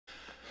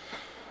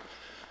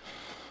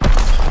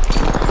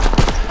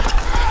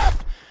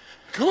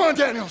Come on,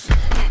 Daniels!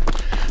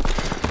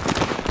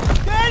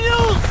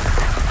 Daniels!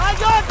 I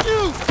got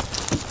you!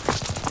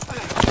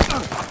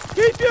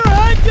 Keep your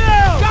head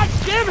down! God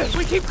damn it!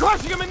 We keep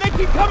crushing them and they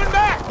keep coming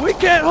back! We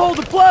can't hold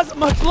the plaza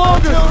much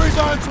longer! Artillery's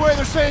on its way,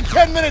 they're saying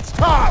 10 minutes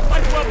top!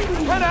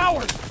 Well, 10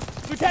 hours!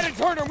 Lieutenant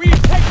Turner, we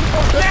need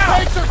technical The now!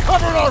 tanks are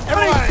covering our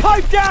Everybody flank!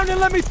 pipe down and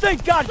let me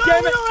think,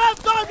 goddammit! We don't have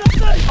time to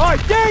think!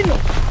 Alright, Daniel!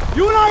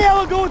 You and I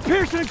will go with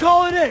Pearson and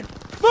call it in!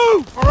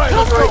 Move! All right,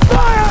 let's Covering go.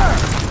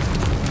 fire!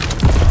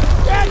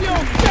 Daniel,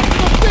 get to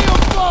the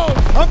field phone!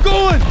 I'm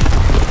going!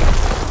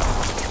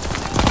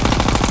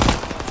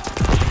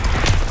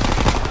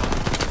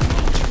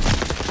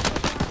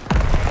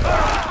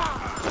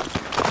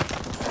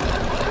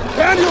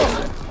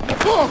 Daniels!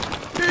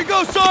 Oh, Here you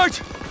go, Sarge!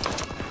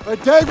 a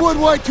Dagwood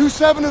White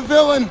 2-7 a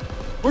villain.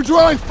 We're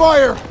drawing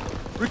fire.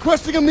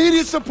 Requesting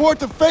immediate support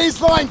to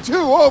phase line 2,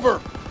 over.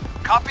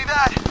 Copy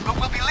that, but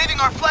we'll be leaving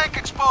our flank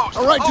exposed.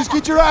 All right, just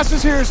get your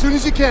asses here as soon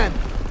as you can.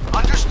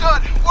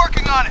 Understood.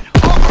 Working on it.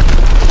 Over.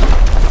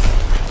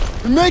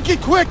 And make it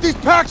quick, these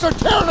packs are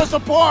tearing us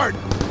apart!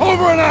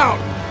 Over and out!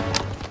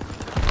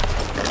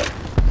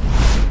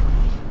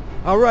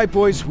 Alright,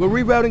 boys, we're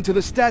rerouting to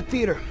the Stat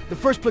Theater. The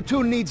first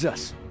platoon needs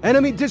us.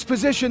 Enemy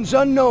dispositions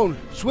unknown.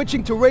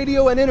 Switching to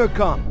radio and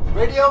intercom.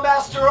 Radio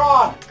master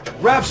on.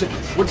 Rapson,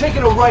 we're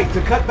taking a right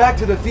to cut back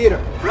to the theater.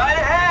 Right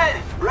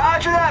ahead.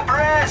 Roger that,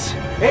 Perez.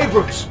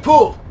 Abrams,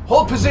 pull.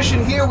 Hold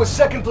position here with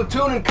 2nd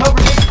platoon and cover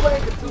this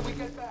flank until we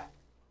get...